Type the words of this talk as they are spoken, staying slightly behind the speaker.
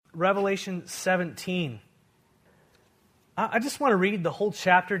Revelation 17. I just want to read the whole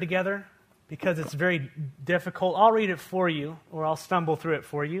chapter together because it's very difficult. I'll read it for you, or I'll stumble through it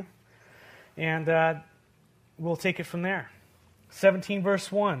for you. And we'll take it from there. 17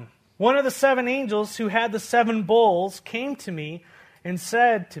 verse 1. One of the seven angels who had the seven bowls came to me and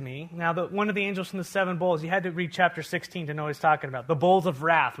said to me, now one of the angels from the seven bowls, you had to read chapter 16 to know what he's talking about. The bowls of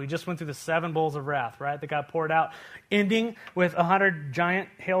wrath. We just went through the seven bowls of wrath, right? That got poured out, ending with 100 giant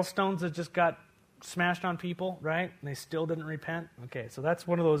hailstones that just got smashed on people, right? And they still didn't repent. Okay, so that's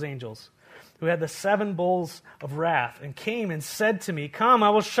one of those angels who had the seven bowls of wrath and came and said to me, come, I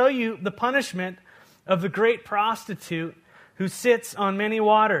will show you the punishment of the great prostitute who sits on many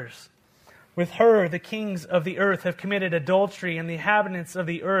waters. With her, the kings of the earth have committed adultery, and the inhabitants of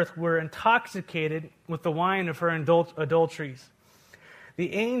the earth were intoxicated with the wine of her adulteries. Then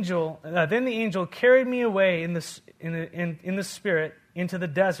the angel carried me away in the spirit into the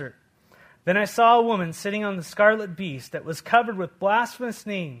desert. Then I saw a woman sitting on the scarlet beast that was covered with blasphemous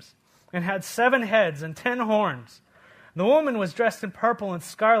names and had 7 heads and 10 horns. The woman was dressed in purple and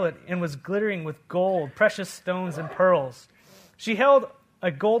scarlet and was glittering with gold, precious stones, and pearls. She held a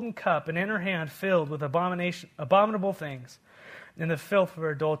golden cup, and in her hand filled with abominable things and the filth of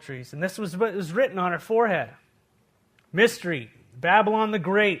her adulteries. And this was what was written on her forehead. Mystery, Babylon the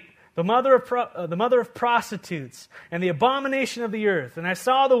Great, the mother of prostitutes, and the abomination of the earth. And I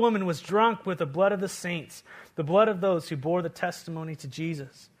saw the woman was drunk with the blood of the saints, the blood of those who bore the testimony to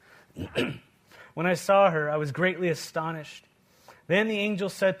Jesus. When I saw her, I was greatly astonished. Then the angel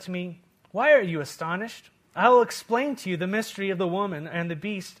said to me, why are you astonished? I will explain to you the mystery of the woman and the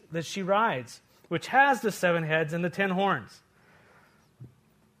beast that she rides, which has the 7 heads and the 10 horns.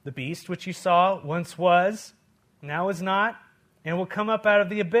 The beast which you saw once was, now is not, and will come up out of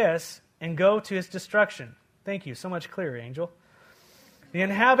the abyss and go to his destruction. Thank you. So much clearer, angel. The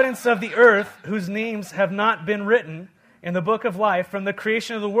inhabitants of the earth, whose names have not been written in the book of life from the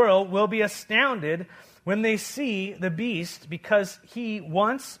creation of the world, will be astounded when they see the beast, because he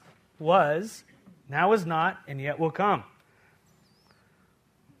once was, now is not, and yet will come.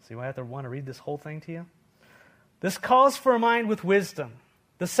 See why I have to want to read this whole thing to you? This calls for a mind with wisdom.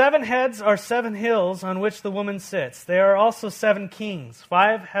 The 7 heads are 7 hills on which the woman sits. There are also 7 kings.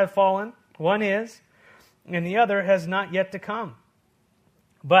 5 have fallen, 1 is, and the other has not yet to come.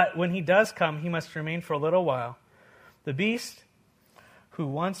 But when he does come, he must remain for a little while. The beast, who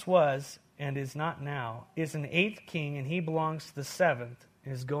once was and is not now, is an 8th king, and he belongs to the 7th,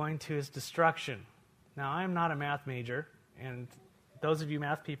 and is going to his destruction. Now, I am not a math major, and those of you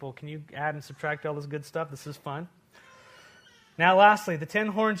math people, can you add and subtract all this good stuff? This is fun. Now, lastly, the 10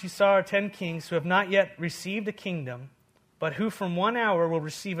 horns you saw are 10 kings who have not yet received a kingdom, but who from 1 hour will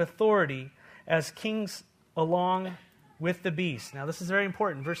receive authority as kings along with the beast. Now, this is very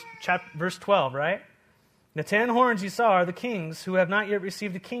important. Verse 12, right? The 10 horns you saw are the kings who have not yet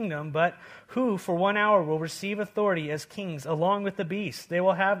received a kingdom, but who for 1 hour will receive authority as kings along with the beast. They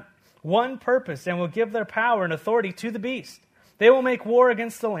will have one purpose and will give their power and authority to the beast. They will make war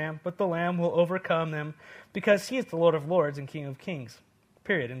against the Lamb, but the Lamb will overcome them because he is the Lord of lords and King of kings.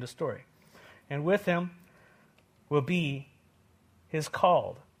 Period. End of story. And with him will be his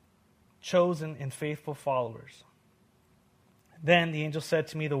called, chosen, and faithful followers. Then the angel said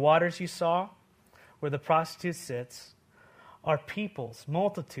to me, the waters you saw where the prostitute sits are peoples,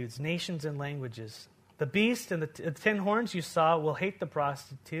 multitudes, nations, and languages. The beast and the 10 horns you saw will hate the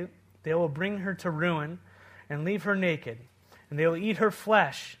prostitute. They will bring her to ruin and leave her naked. And they will eat her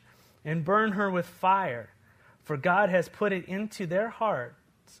flesh and burn her with fire. For God has put it into their hearts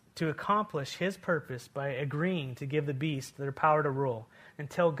to accomplish his purpose by agreeing to give the beast their power to rule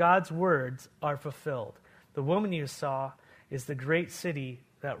until God's words are fulfilled. The woman you saw is the great city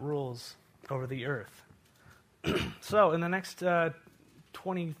that rules over the earth. So in the next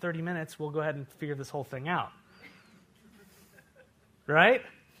 20, 30 minutes, we'll go ahead and figure this whole thing out. Right?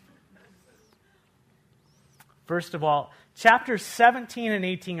 First of all, chapters 17 and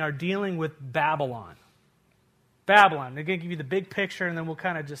 18 are dealing with Babylon. Babylon. They're going to give you the big picture, and then we'll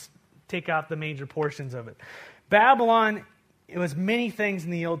kind of just take out the major portions of it. Babylon, it was many things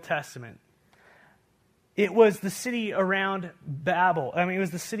in the Old Testament. It was the city around Babel. It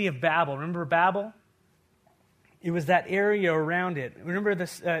was the city of Babel. Remember Babel? It was that area around it. Remember,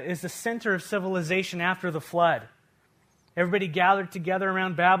 this is the center of civilization after the flood. Everybody gathered together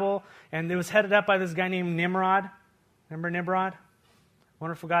around Babel, and it was headed up by this guy named Nimrod. Remember Nimrod?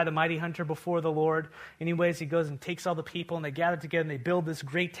 Wonderful guy, the mighty hunter before the Lord. Anyways, he goes and takes all the people, and they gather together, and they build this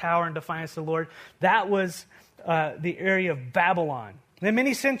great tower in defiance of the Lord. That was the area of Babylon. Then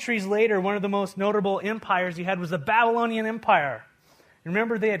many centuries later, one of the most notable empires he had was the Babylonian Empire.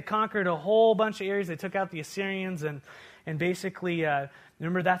 Remember, they had conquered a whole bunch of areas. They took out the Assyrians, and basically,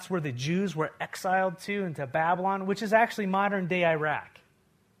 remember, that's where the Jews were exiled to, into Babylon, which is actually modern-day Iraq.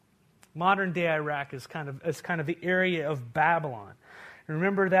 Modern-day Iraq is kind of the area of Babylon.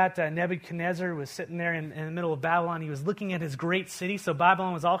 Remember that Nebuchadnezzar was sitting there in the middle of Babylon. He was looking at his great city. So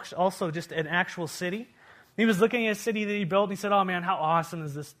Babylon was also just an actual city. He was looking at a city that he built, and he said, oh man, how awesome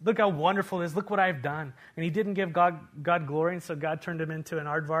is this? Look how wonderful it is. Look what I've done. And he didn't give God glory, and so God turned him into an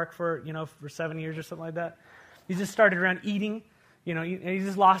aardvark for 7 years or something like that. He just started around eating. He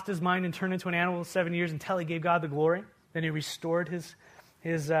just lost his mind and turned into an animal 7 years until he gave God the glory. Then he restored his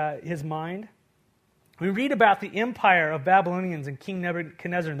mind. We read about the empire of Babylonians and King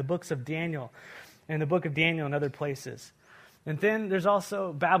Nebuchadnezzar in the books of Daniel, and the book of Daniel and other places. And then there's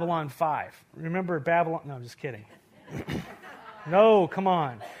also Babylon 5. Remember Babylon? No, I'm just kidding. No, come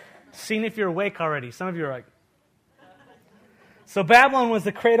on. Seeing if you're awake already. Some of you are like... So Babylon was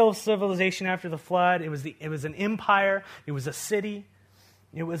the cradle of civilization after the flood. It was an empire. It was a city.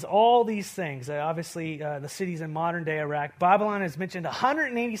 It was all these things. Obviously, the cities in modern-day Iraq. Babylon is mentioned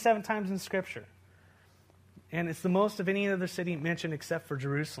 187 times in Scripture. And it's the most of any other city mentioned except for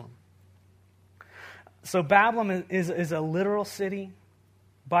Jerusalem. So Babylon is a literal city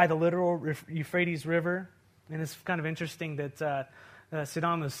by the literal Euphrates River. And it's kind of interesting that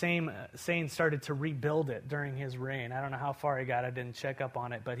Saddam Hussein started to rebuild it during his reign. I don't know how far he got. I didn't check up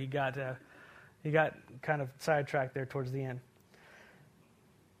on it, but he got kind of sidetracked there towards the end.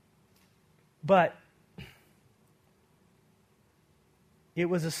 But it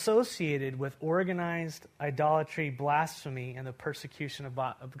was associated with organized idolatry, blasphemy, and the persecution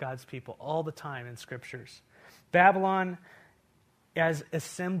of God's people all the time in Scriptures. Babylon, as a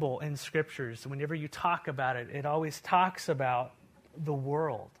symbol in Scriptures, whenever you talk about it, it always talks about the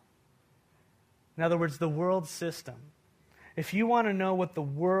world. In other words, the world system. If you want to know what the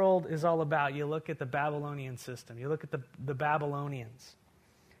world is all about, you look at the Babylonian system. You look at the Babylonians.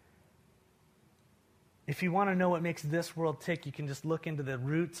 If you want to know what makes this world tick, you can just look into the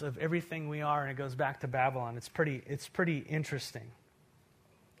roots of everything we are, and it goes back to Babylon. It's pretty interesting.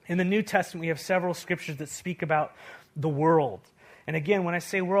 In the New Testament, we have several scriptures that speak about the world. And again, when I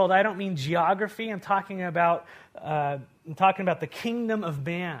say world, I don't mean geography. I'm talking about the kingdom of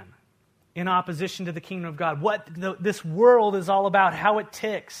man in opposition to the kingdom of God. What this world is all about, how it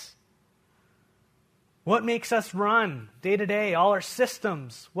ticks. What makes us run day to day, all our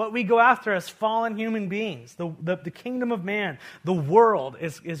systems, what we go after as fallen human beings, the kingdom of man, the world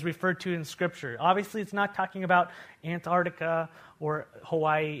is referred to in Scripture. Obviously, it's not talking about Antarctica or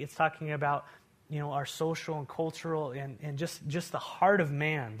Hawaii. It's talking about our social and cultural and just the heart of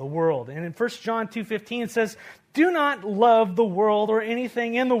man, the world. And in 1 John 2:15 it says, "Do not love the world or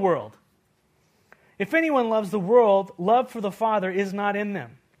anything in the world. If anyone loves the world, love for the Father is not in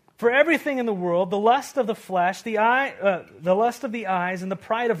them. For everything in the world, the lust of the flesh, the lust of the eyes, and the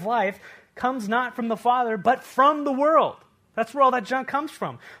pride of life comes not from the Father, but from the world." That's where all that junk comes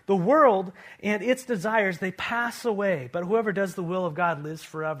from. The world and its desires, they pass away, but whoever does the will of God lives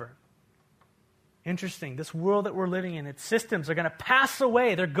forever. Interesting. This world that we're living in, its systems are going to pass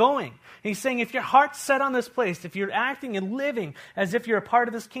away. They're going. And he's saying, if your heart's set on this place, if you're acting and living as if you're a part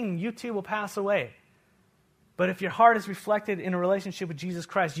of this kingdom, you too will pass away. But if your heart is reflected in a relationship with Jesus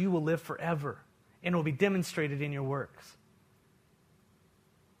Christ, you will live forever, and it will be demonstrated in your works.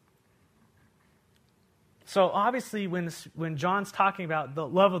 So obviously, when John's talking about the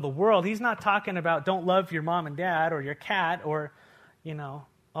love of the world, he's not talking about don't love your mom and dad or your cat or,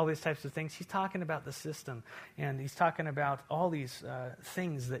 all these types of things. He's talking about the system, and he's talking about all these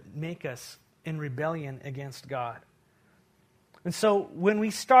things that make us in rebellion against God. And so when we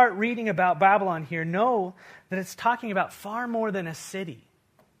start reading about Babylon here, know that it's talking about far more than a city.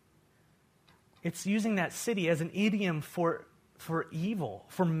 It's using that city as an idiom for evil,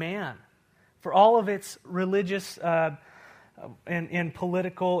 for man, for all of its religious and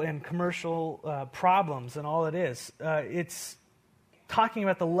political and commercial problems and all it is. It's talking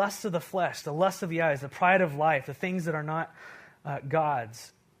about the lust of the flesh, the lust of the eyes, the pride of life, the things that are not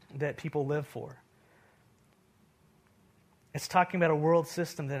God's that people live for. It's talking about a world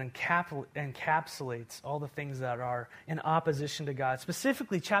system that encapsulates all the things that are in opposition to God.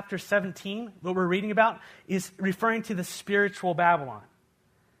 Specifically, chapter 17, what we're reading about, is referring to the spiritual Babylon.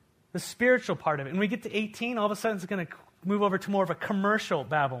 The spiritual part of it. And when we get to 18, all of a sudden it's going to move over to more of a commercial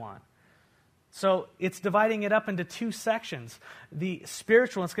Babylon. So it's dividing it up into two sections. The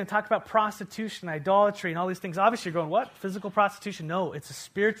spiritual, it's going to talk about prostitution, idolatry, and all these things. Obviously you're going, what? Physical prostitution? No, it's a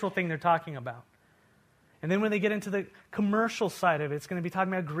spiritual thing they're talking about. And then when they get into the commercial side of it, it's going to be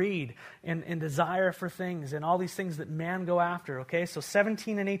talking about greed and desire for things and all these things that man go after, okay? So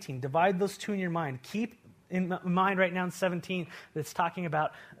 17 and 18, divide those two in your mind. Keep in mind right now in 17 that it's talking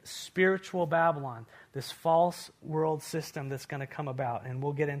about spiritual Babylon, this false world system that's going to come about. And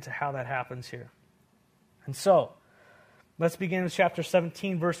we'll get into how that happens here. And so, let's begin with chapter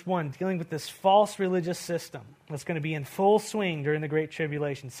 17, verse 1, dealing with this false religious system that's going to be in full swing during the Great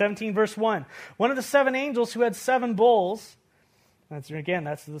Tribulation. 17, verse 1, one of the 7 angels who had 7 bowls, that's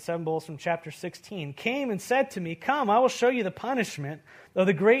the 7 bowls from chapter 16, came and said to me, "Come, I will show you the punishment of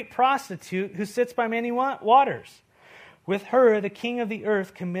the great prostitute who sits by many waters. With her, the king of the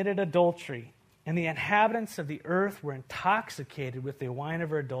earth committed adultery, and the inhabitants of the earth were intoxicated with the wine of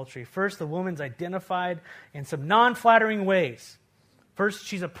her adultery." First, the woman's identified in some non-flattering ways. First,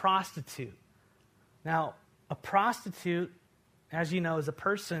 she's a prostitute. Now, a prostitute, as you know, is a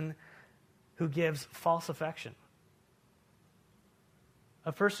person who gives false affection.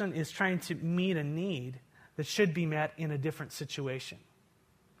 A person is trying to meet a need that should be met in a different situation.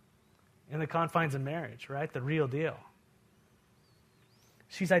 In the confines of marriage, right? The real deal.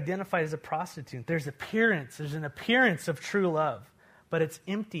 She's identified as a prostitute. There's an appearance of true love, but it's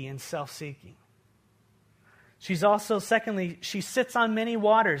empty and self-seeking. She's also, secondly, she sits on many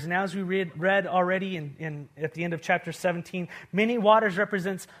waters. And as we read already at the end of chapter 17, many waters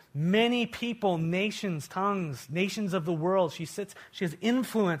represents many people, nations, tongues, nations of the world. She has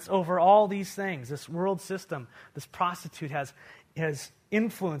influence over all these things. This world system, this prostitute has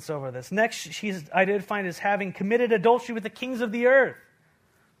influence over this. Next, she's identified as having committed adultery with the kings of the earth.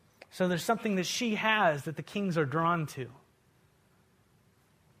 So there's something that she has that the kings are drawn to.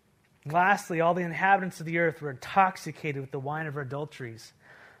 Lastly, all the inhabitants of the earth were intoxicated with the wine of her adulteries.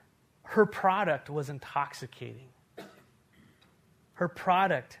 Her product was intoxicating. Her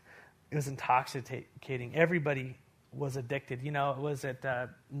product was intoxicating. Everybody was addicted. You know, was it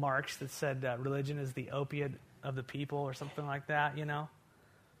Marx that said religion is the opiate of the people or something like that, you know?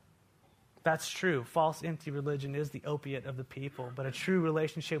 That's true. False, empty religion is the opiate of the people. But a true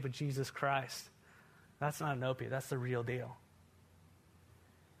relationship with Jesus Christ, that's not an opiate. That's the real deal.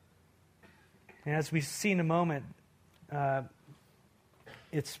 And as we see in a moment,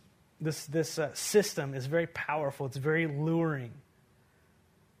 this system is very powerful. It's very luring.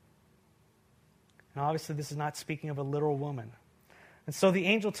 And obviously, this is not speaking of a literal woman. And so the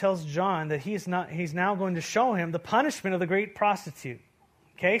angel tells John that he's now going to show him the punishment of the great prostitute.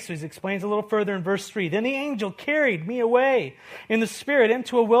 Okay, so he explains a little further in verse 3. Then the angel carried me away in the spirit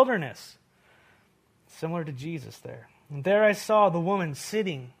into a wilderness. Similar to Jesus there. And there I saw the woman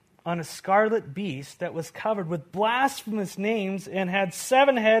sitting on a scarlet beast that was covered with blasphemous names and had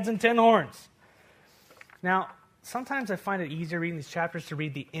 7 heads and 10 horns. Now, sometimes I find it easier reading these chapters to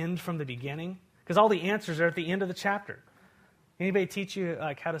read the end from the beginning, because all the answers are at the end of the chapter. Anybody teach you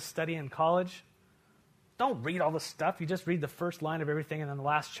how to study in college? Don't read all the stuff. You just read the first line of everything and then the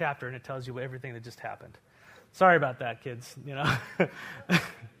last chapter, and it tells you everything that just happened. Sorry about that, kids. You know,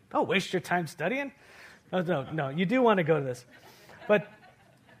 don't waste your time studying. No. You do want to go to this, but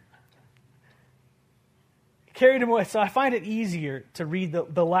carried him away. So I find it easier to read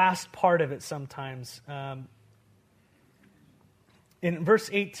the last part of it sometimes. In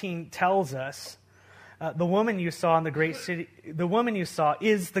verse 18 tells us, the woman you saw in the great city, the woman you saw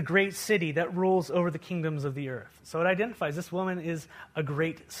is the great city that rules over the kingdoms of the earth. So it identifies this woman is a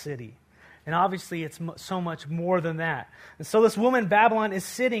great city. And obviously it's so much more than that. And so this woman, Babylon, is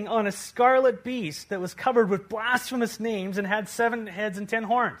sitting on a scarlet beast that was covered with blasphemous names and had 7 heads and 10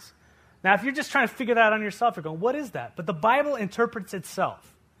 horns. Now, if you're just trying to figure that out on yourself, you're going, what is that? But the Bible interprets itself.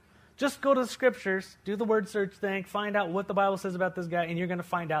 Just go to the scriptures, do the word search thing, find out what the Bible says about this guy, and you're going to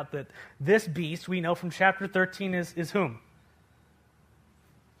find out that this beast, we know from chapter 13, is whom?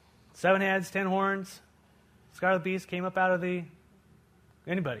 7 heads, 10 horns. Scarlet beast came up out of the...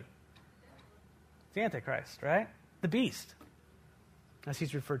 Anybody? It's the Antichrist, right? The beast, as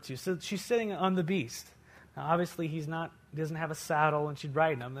he's referred to. So she's sitting on the beast. Now, obviously, he doesn't have a saddle, and she's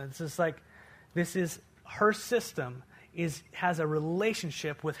riding him. It's just like, this is her system. Has a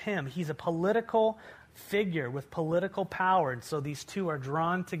relationship with him. He's a political figure with political power, and so these two are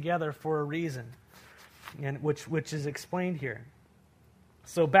drawn together for a reason, and which is explained here.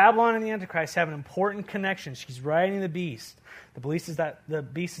 So Babylon and the Antichrist have an important connection. She's riding the beast. The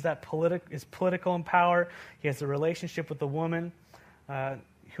beast is political in power. He has a relationship with the woman,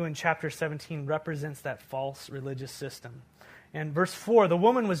 who in chapter 17 represents that false religious system. And verse 4, the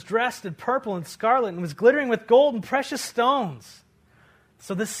woman was dressed in purple and scarlet and was glittering with gold and precious stones.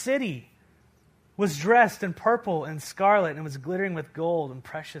 So the city was dressed in purple and scarlet and was glittering with gold and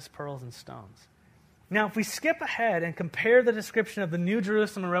precious pearls and stones. Now, if we skip ahead and compare the description of the New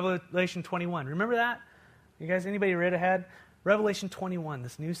Jerusalem in Revelation 21, remember that? You guys, anybody read ahead? Revelation 21,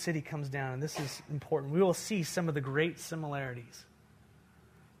 this new city comes down, and this is important. We will see some of the great similarities.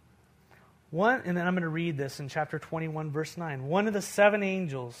 And then I'm going to read this in chapter 21, verse 9. One of the 7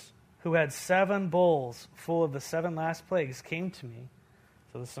 angels who had 7 bowls full of the 7 last plagues came to me.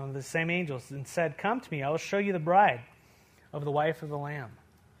 So this is one of the same angels, and said, "Come to me, I will show you the bride of the wife of the Lamb."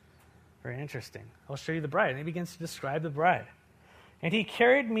 Very interesting. I'll show you the bride. And he begins to describe the bride. And he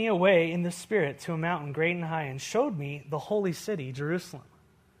carried me away in the Spirit to a mountain great and high, and showed me the holy city, Jerusalem.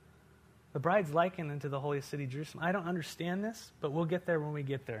 The bride's likened unto the holy city, Jerusalem. I don't understand this, but we'll get there when we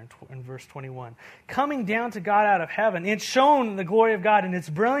get there in verse 21. Coming down to God out of heaven, it shone the glory of God, and its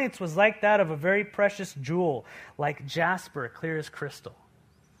brilliance was like that of a very precious jewel, like jasper, clear as crystal.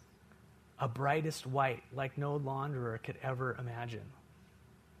 A brightest white, like no launderer could ever imagine.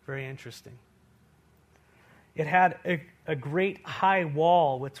 Very interesting. It had a great high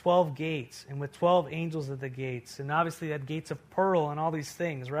wall with 12 gates and with 12 angels at the gates. And obviously it had gates of pearl and all these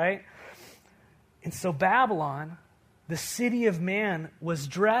things, right? And so Babylon, the city of man, was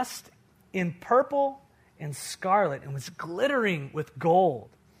dressed in purple and scarlet and was glittering with gold,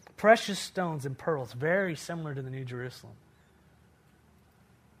 precious stones and pearls, very similar to the New Jerusalem.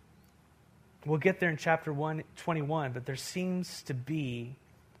 We'll get there in chapter 21, but there seems to be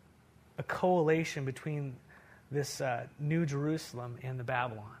a correlation between this New Jerusalem and the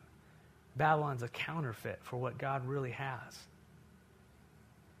Babylon. Babylon's a counterfeit for what God really has.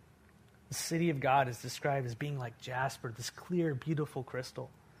 The city of God is described as being like jasper, this clear, beautiful crystal.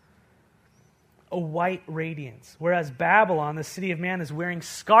 A white radiance. Whereas Babylon, the city of man, is wearing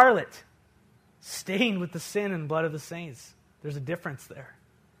scarlet, stained with the sin and blood of the saints. There's a difference there.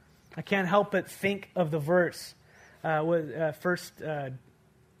 I can't help but think of the verse.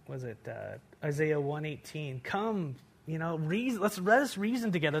 Isaiah 1:18. Come, let us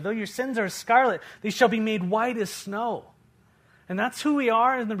reason together. Though your sins are scarlet, they shall be made white as snow. And that's who we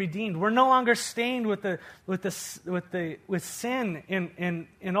are in the redeemed. We're no longer stained with sin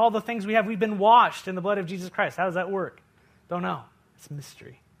and all the things we have. We've been washed in the blood of Jesus Christ. How does that work? Don't know. It's a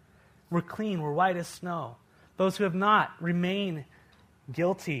mystery. We're clean. We're white as snow. Those who have not remain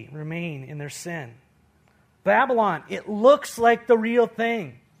guilty, remain in their sin. Babylon, it looks like the real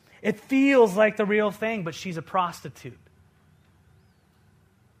thing. It feels like the real thing, but she's a prostitute.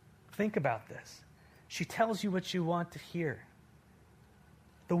 Think about this. She tells you what you want to hear.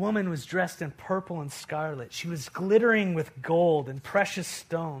 The woman was dressed in purple and scarlet. She was glittering with gold and precious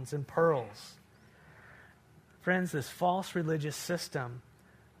stones and pearls. Friends, this false religious system,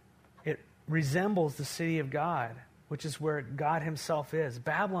 it resembles the city of God, which is where God himself is.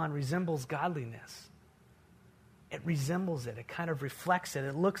 Babylon resembles godliness. It resembles it. It kind of reflects it.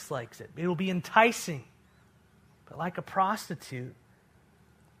 It looks like it. It will be enticing. But like a prostitute,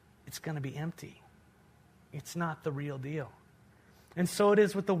 it's going to be empty. It's not the real deal. And so it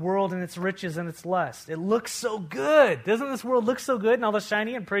is with the world and its riches and its lust. It looks so good. Doesn't this world look so good and all the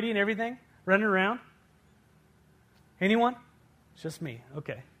shiny and pretty and everything running around? Anyone? It's just me.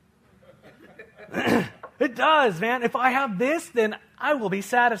 Okay. It does, man. If I have this, then I will be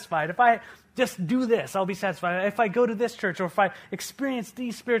satisfied. If I just do this, I'll be satisfied. If I go to this church, or if I experience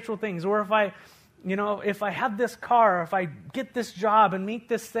these spiritual things, or if I have this car, or if I get this job and meet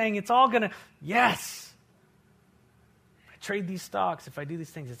this thing, it's all going to, yes. If I trade these stocks, if I do these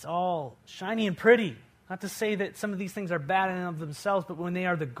things, it's all shiny and pretty. Not to say that some of these things are bad in and of themselves, but when they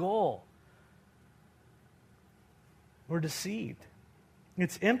are the goal, we're deceived.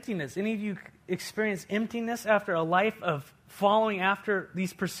 It's emptiness. Any of you experience emptiness after a life of following after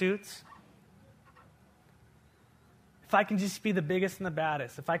these pursuits? If I can just be the biggest and the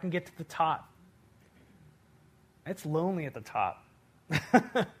baddest, if I can get to the top. It's lonely at the top.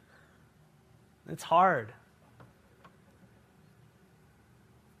 It's hard.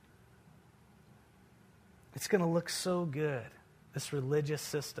 It's going to look so good, this religious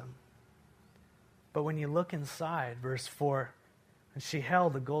system. But when you look inside, verse 4, and she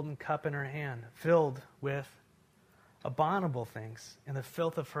held a golden cup in her hand, filled with abominable things and the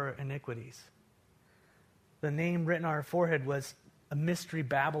filth of her iniquities. The name written on her forehead was a mystery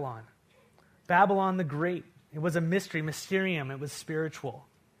Babylon. Babylon the Great. It was a mystery, mysterium. It was spiritual.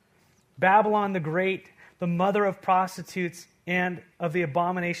 Babylon the Great, the mother of prostitutes and of the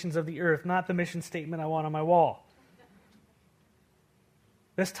abominations of the earth. Not the mission statement I want on my wall.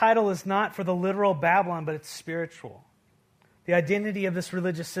 This title is not for the literal Babylon, but it's spiritual. The identity of this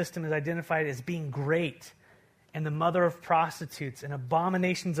religious system is identified as being great and the mother of prostitutes and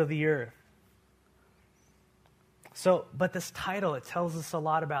abominations of the earth. But this title, it tells us a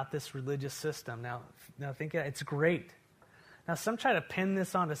lot about this religious system. Now, think it's great. Now, some try to pin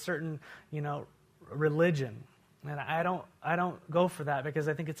this on a certain, religion. And I don't go for that because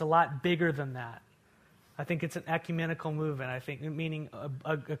I think it's a lot bigger than that. I think it's an ecumenical movement. I think meaning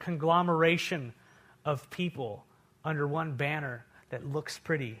a conglomeration of people under one banner that looks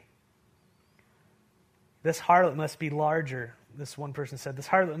pretty. This harlot must be larger, this one person said. This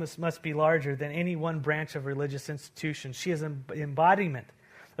harlot must be larger than any one branch of religious institution. She is an embodiment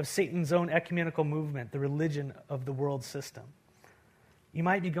of Satan's own ecumenical movement, the religion of the world system. You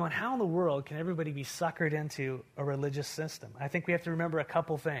might be going, how in the world can everybody be suckered into a religious system? I think we have to remember a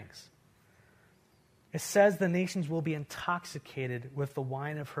couple things. It says the nations will be intoxicated with the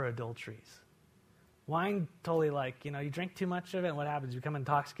wine of her adulteries. Wine, totally you drink too much of it, and what happens? You become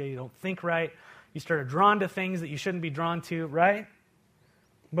intoxicated, you don't think right, you start drawn to things that you shouldn't be drawn to, right?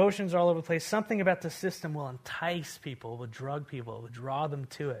 Emotions are all over the place. Something about the system will entice people, will drug people, will draw them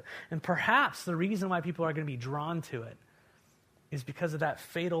to it. And perhaps the reason why people are going to be drawn to it is because of that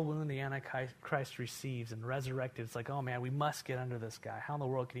fatal wound the Antichrist receives and resurrected. It's like, oh man, we must get under this guy. How in the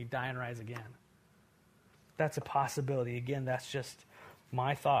world can he die and rise again? That's a possibility. Again, that's just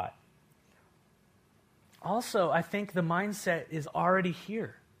my thought. Also, I think the mindset is already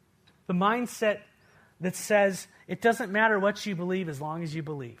here. The mindset that says it doesn't matter what you believe as long as you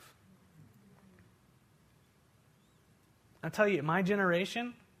believe. I'll tell you, in my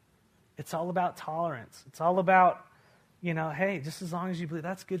generation, it's all about tolerance. It's all about, hey, just as long as you believe,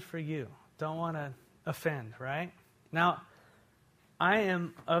 that's good for you. Don't want to offend, right? Now, I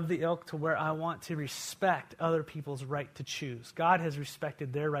am of the ilk to where I want to respect other people's right to choose. God has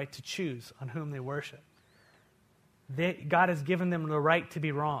respected their right to choose on whom they worship. God has given them the right to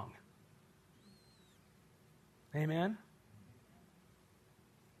be wrong. Amen?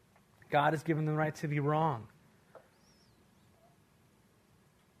 God has given them the right to be wrong.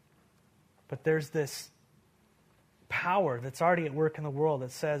 But there's this power that's already at work in the world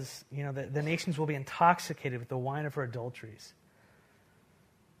that says, that the nations will be intoxicated with the wine of her adulteries.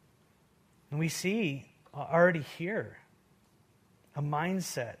 And we see already here a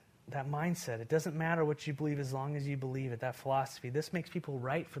mindset, that mindset. It doesn't matter what you believe as long as you believe it, that philosophy. This makes people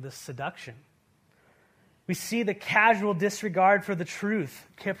right for this seduction. We see the casual disregard for the truth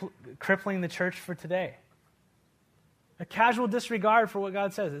crippling the church for today. A casual disregard for what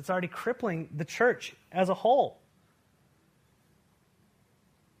God says. It's already crippling the church as a whole.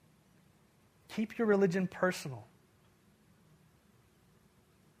 Keep your religion personal.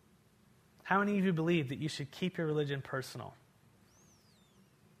 How many of you believe that you should keep your religion personal?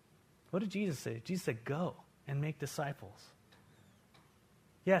 What did Jesus say? Jesus said, go and make disciples.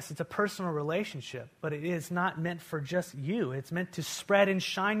 Yes, it's a personal relationship, but it is not meant for just you. It's meant to spread and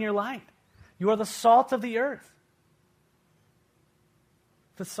shine your light. You are the salt of the earth.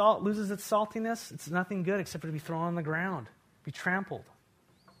 If the salt loses its saltiness, it's nothing good except for to be thrown on the ground, be trampled.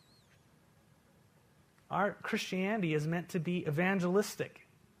 Our Christianity is meant to be evangelistic,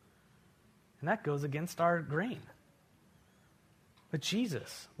 and that goes against our grain. But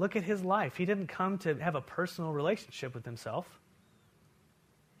Jesus, look at his life. He didn't come to have a personal relationship with himself.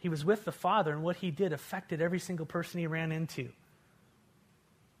 He was with the Father, and what he did affected every single person he ran into.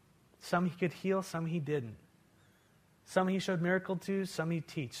 Some he could heal, some he didn't. Some he showed miracle to, some he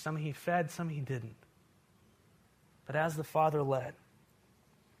teach. Some he fed, some he didn't. But as the Father led.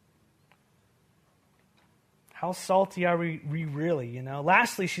 How salty are we really,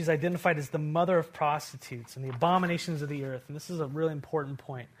 Lastly, she's identified as the mother of prostitutes and the abominations of the earth. And this is a really important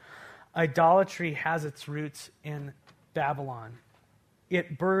point. Idolatry has its roots in Babylon.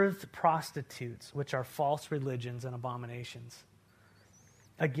 It birthed prostitutes, which are false religions and abominations.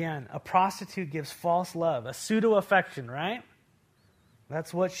 Again, a prostitute gives false love, a pseudo-affection, right?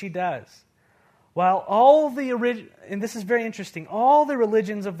 That's what she does. While and this is very interesting, all the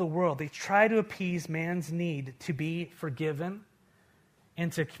religions of the world, they try to appease man's need to be forgiven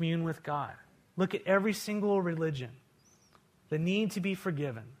and to commune with God. Look at every single religion. The need to be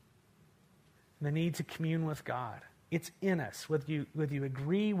forgiven, the need to commune with God. It's in us. Whether you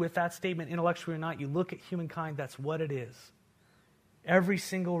agree with that statement intellectually or not, you look at humankind, that's what it is. Every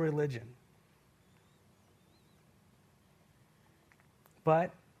single religion.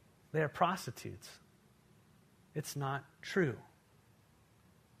 But they are prostitutes. It's not true.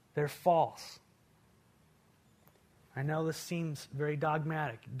 They're false. I know this seems very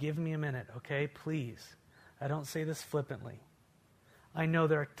dogmatic. Give me a minute, okay? Please. I don't say this flippantly. I know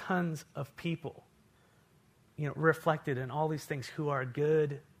there are tons of people reflected in all these things who are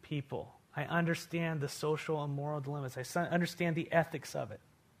good people. I understand the social and moral dilemmas. I understand the ethics of it.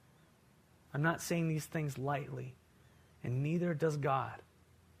 I'm not saying these things lightly, and neither does God.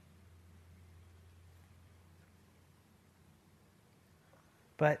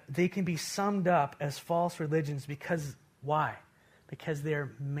 But they can be summed up as false religions because, why? Because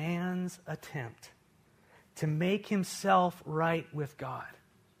they're man's attempt to make himself right with God.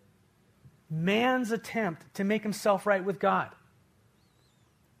 Man's attempt to make himself right with God.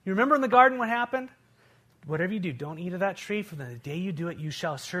 You remember in the garden what happened? Whatever you do, don't eat of that tree, for the day you do it, you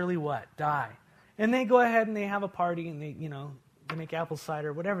shall surely what? Die. And they go ahead and they have a party and they make apple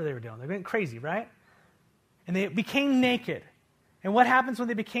cider, whatever they were doing. They went crazy, right? And they became naked. And what happens when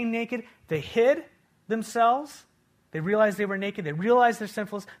they became naked? They hid themselves. They realized they were naked. They realized their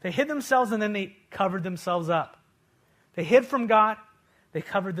sinfulness. They hid themselves and then they covered themselves up. They hid from God. They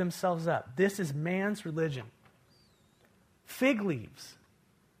covered themselves up. This is man's religion. Fig leaves.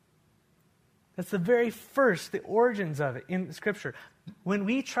 That's the very first, the origins of it in Scripture. When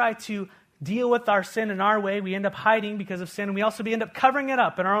we try to deal with our sin in our way, we end up hiding because of sin, and we also end up covering it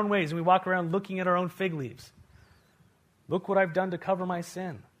up in our own ways, and we walk around looking at our own fig leaves. Look what I've done to cover my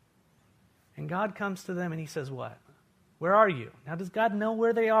sin. And God comes to them and he says, what? Where are you? Now, does God know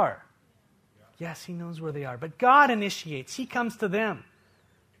where they are? Yes, he knows where they are. But God initiates. He comes to them.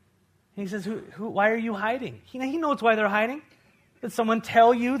 And he says, why are you hiding? He knows why they're hiding. Did someone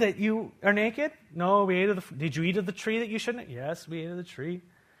tell you that you are naked? No, did you eat of the tree that you shouldn't? Yes, we ate of the tree.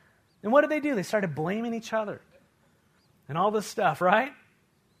 And what did they do? They started blaming each other. And all this stuff, right?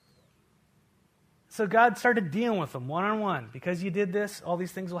 So God started dealing with them one-on-one. Because you did this, all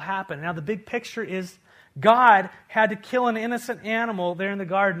these things will happen. Now the big picture is God had to kill an innocent animal there in the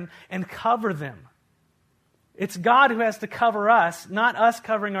garden and cover them. It's God who has to cover us, not us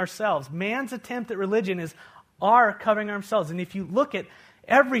covering ourselves. Man's attempt at religion is our covering ourselves. And if you look at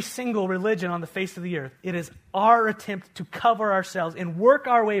every single religion on the face of the earth, it is our attempt to cover ourselves and work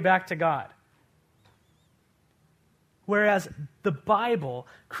our way back to God. Whereas the Bible,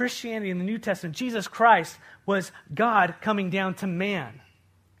 Christianity in the New Testament, Jesus Christ was God coming down to man.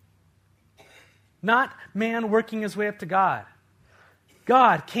 Not man working his way up to God.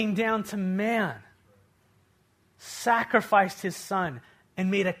 God came down to man, sacrificed his Son, and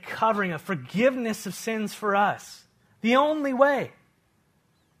made a covering, a forgiveness of sins for us. The only way.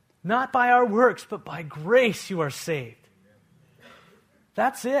 Not by our works, but by grace you are saved.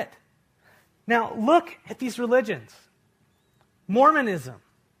 That's it. Now look at these religions. Mormonism.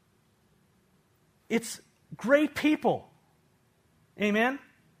 It's great people. Amen?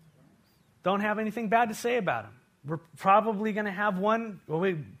 Don't have anything bad to say about them. We're probably going to have one,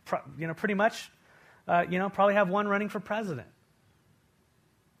 pretty much, probably have one running for president.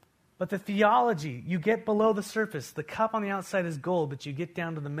 But the theology, you get below the surface. The cup on the outside is gold, but you get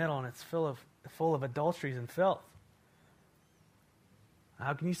down to the middle and it's full of adulteries and filth.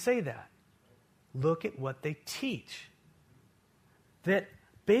 How can you say that? Look at what they teach. That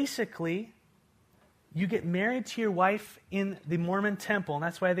basically, you get married to your wife in the Mormon temple, and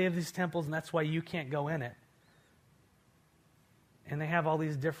that's why they have these temples, and that's why you can't go in it. And they have all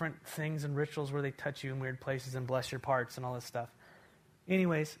these different things and rituals where they touch you in weird places and bless your parts and all this stuff.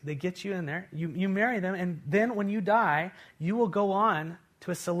 Anyways, they get you in there, you marry them, and then when you die, you will go on to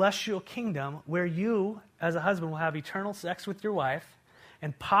a celestial kingdom where you, as a husband, will have eternal sex with your wife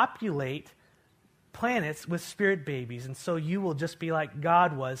and populate planets with spirit babies, and so you will just be like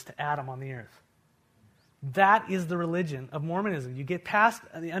God was to Adam on the earth. That is the religion of Mormonism. You get past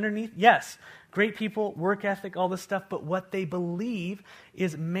the underneath, yes, great people, work ethic, all this stuff, but what they believe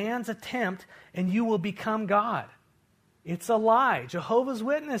is man's attempt, and you will become God. It's a lie. Jehovah's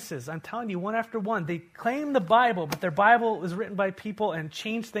Witnesses, I'm telling you, one after one, they claim the Bible, but their Bible was written by people and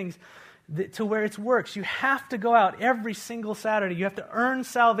changed things to where it works. You have to go out every single Saturday. You have to earn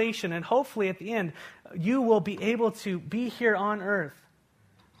salvation, and hopefully at the end, you will be able to be here on earth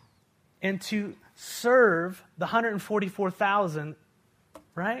and to serve the 144,000,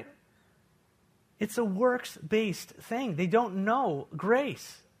 right? It's a works-based thing. They don't know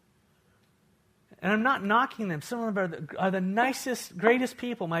grace. And I'm not knocking them. Some of them are the nicest, greatest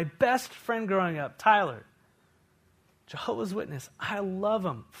people. My best friend growing up, Tyler, Jehovah's Witness. I love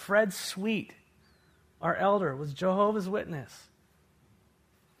him. Fred Sweet, our elder, was Jehovah's Witness.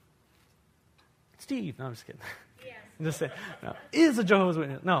 Steve, no, I'm just kidding. Yes. I'm just saying, no, is a Jehovah's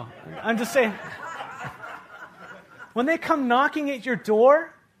Witness. No, I'm just saying. When they come knocking at your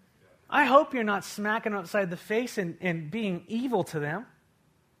door, I hope you're not smacking them upside the face and being evil to them.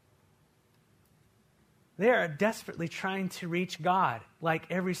 They are desperately trying to reach God, like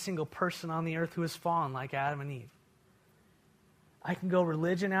every single person on the earth who has fallen, like Adam and Eve. I can go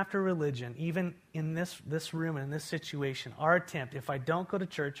religion after religion, even in this room and in this situation. Our attempt, if I don't go to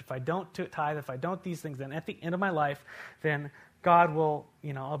church, if I don't tithe, if I don't these things, then at the end of my life, then God will,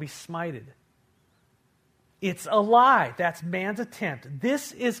 I'll be smited. It's a lie. That's man's attempt.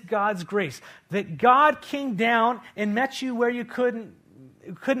 This is God's grace. That God came down and met you where you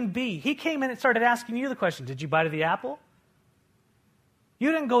couldn't be. He came in and started asking you the question, did you bite of the apple?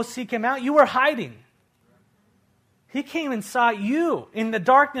 You didn't go seek him out. You were hiding. He came and saw you in the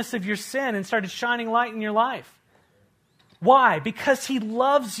darkness of your sin and started shining light in your life. Why? Because he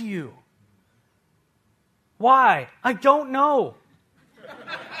loves you. Why? I don't know.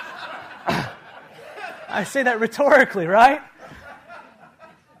 I say that rhetorically, right?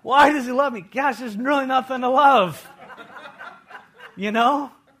 Why does he love me? Gosh, there's really nothing to love. You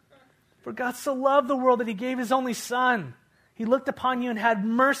know? For God so loved the world that he gave his only son. He looked upon you and had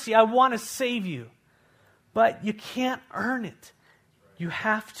mercy. I want to save you. But you can't earn it. You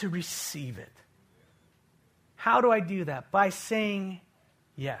have to receive it. How do I do that? By saying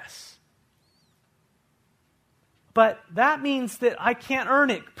yes. But that means that I can't earn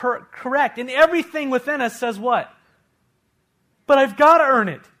it. Correct. And everything within us says what? But I've got to earn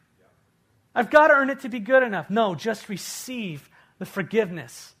it. I've got to earn it to be good enough. No, just receive the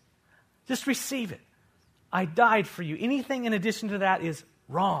forgiveness. Just receive it. I died for you. Anything in addition to that is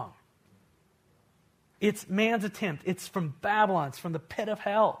wrong. It's man's attempt. It's from Babylon. It's from the pit of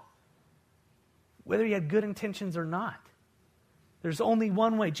hell. Whether he had good intentions or not. There's only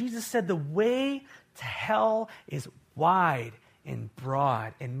one way. Jesus said the way to hell is wide and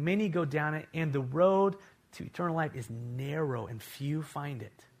broad, and many go down it, and the road to eternal life is narrow, and few find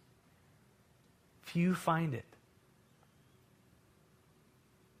it. Few find it.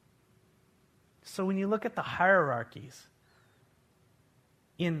 So when you look at the hierarchies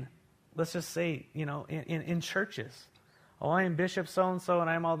in, let's just say, in churches, oh, I am Bishop so-and-so, and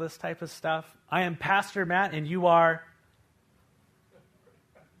I'm all this type of stuff. I am Pastor Matt, and you are...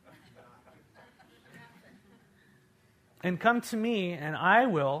 And come to me, and I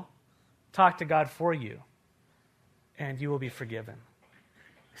will talk to God for you, and you will be forgiven.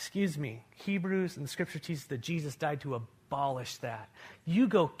 Excuse me, Hebrews and the Scripture teaches that Jesus died to abolish that. You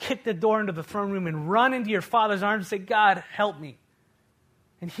go kick the door into the throne room and run into your Father's arms and say, God, help me.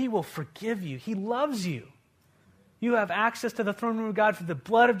 And he will forgive you. He loves you. You have access to the throne room of God through the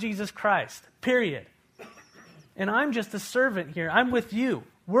blood of Jesus Christ, period. And I'm just a servant here. I'm with you.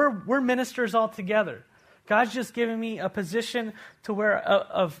 We're ministers all together. God's just given me a position to where,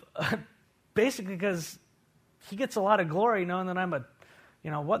 basically because he gets a lot of glory knowing that I'm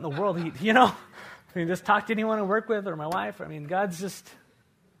what in the world, I mean, just talk to anyone I work with or my wife. I mean, God's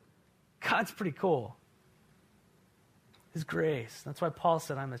pretty cool. His grace. That's why Paul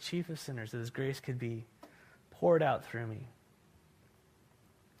said, I'm the chief of sinners, that his grace could be poured out through me.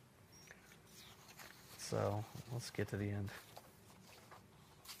 So, let's get to the end.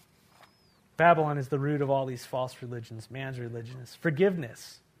 Babylon is the root of all these false religions. Man's religion is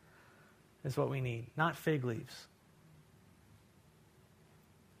forgiveness is what we need, not fig leaves.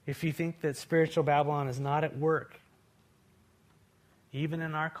 If you think that spiritual Babylon is not at work, even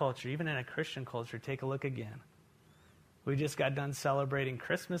in our culture, even in a Christian culture, take a look again. We just got done celebrating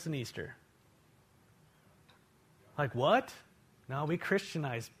Christmas and Easter. Like what? No, we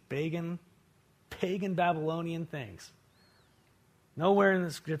Christianized pagan Babylonian things. Nowhere in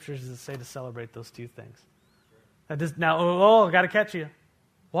the Scriptures does it say to celebrate those two things. I got to catch you.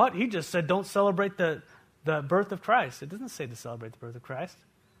 What? He just said don't celebrate the birth of Christ. It doesn't say to celebrate the birth of Christ.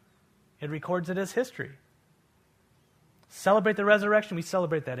 It records it as history. Celebrate the resurrection. We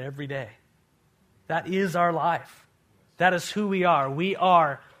celebrate that every day. That is our life. That is who we are. We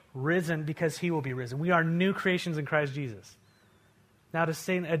are risen because he will be risen. We are new creations in Christ Jesus. Now to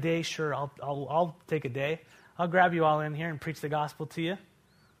say a day, sure, I'll take a day. I'll grab you all in here and preach the gospel to you.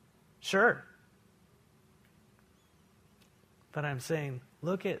 Sure. But I'm saying,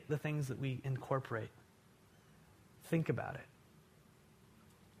 look at the things that we incorporate. Think about it.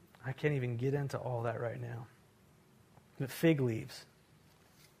 I can't even get into all that right now. But fig leaves.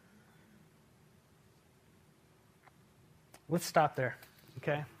 Let's stop there,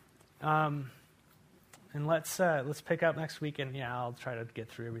 okay? And let's pick up next week, and I'll try to get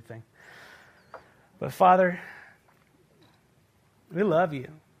through everything. But Father, we love you.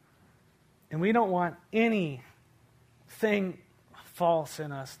 And we don't want anything false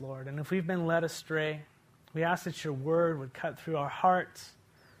in us, Lord. And if we've been led astray, we ask that your word would cut through our hearts,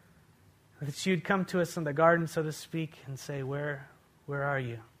 that you'd come to us in the garden, so to speak, and say, where are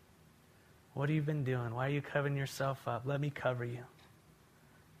you? What have you been doing? Why are you covering yourself up? Let me cover you.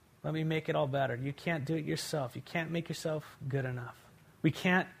 Let me make it all better. You can't do it yourself. You can't make yourself good enough. We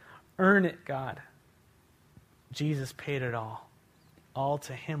can't earn it, God. Jesus paid it all. All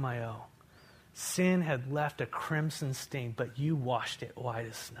to him I owe. Sin had left a crimson stain, but you washed it white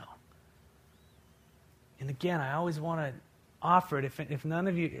as snow. And again, I always want to offer it. If none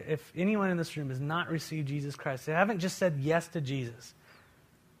of you, if anyone in this room has not received Jesus Christ, they haven't just said yes to Jesus,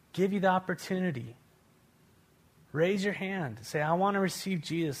 give you the opportunity. Raise your hand. Say, I want to receive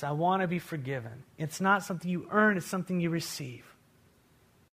Jesus. I want to be forgiven. It's not something you earn, it's something you receive.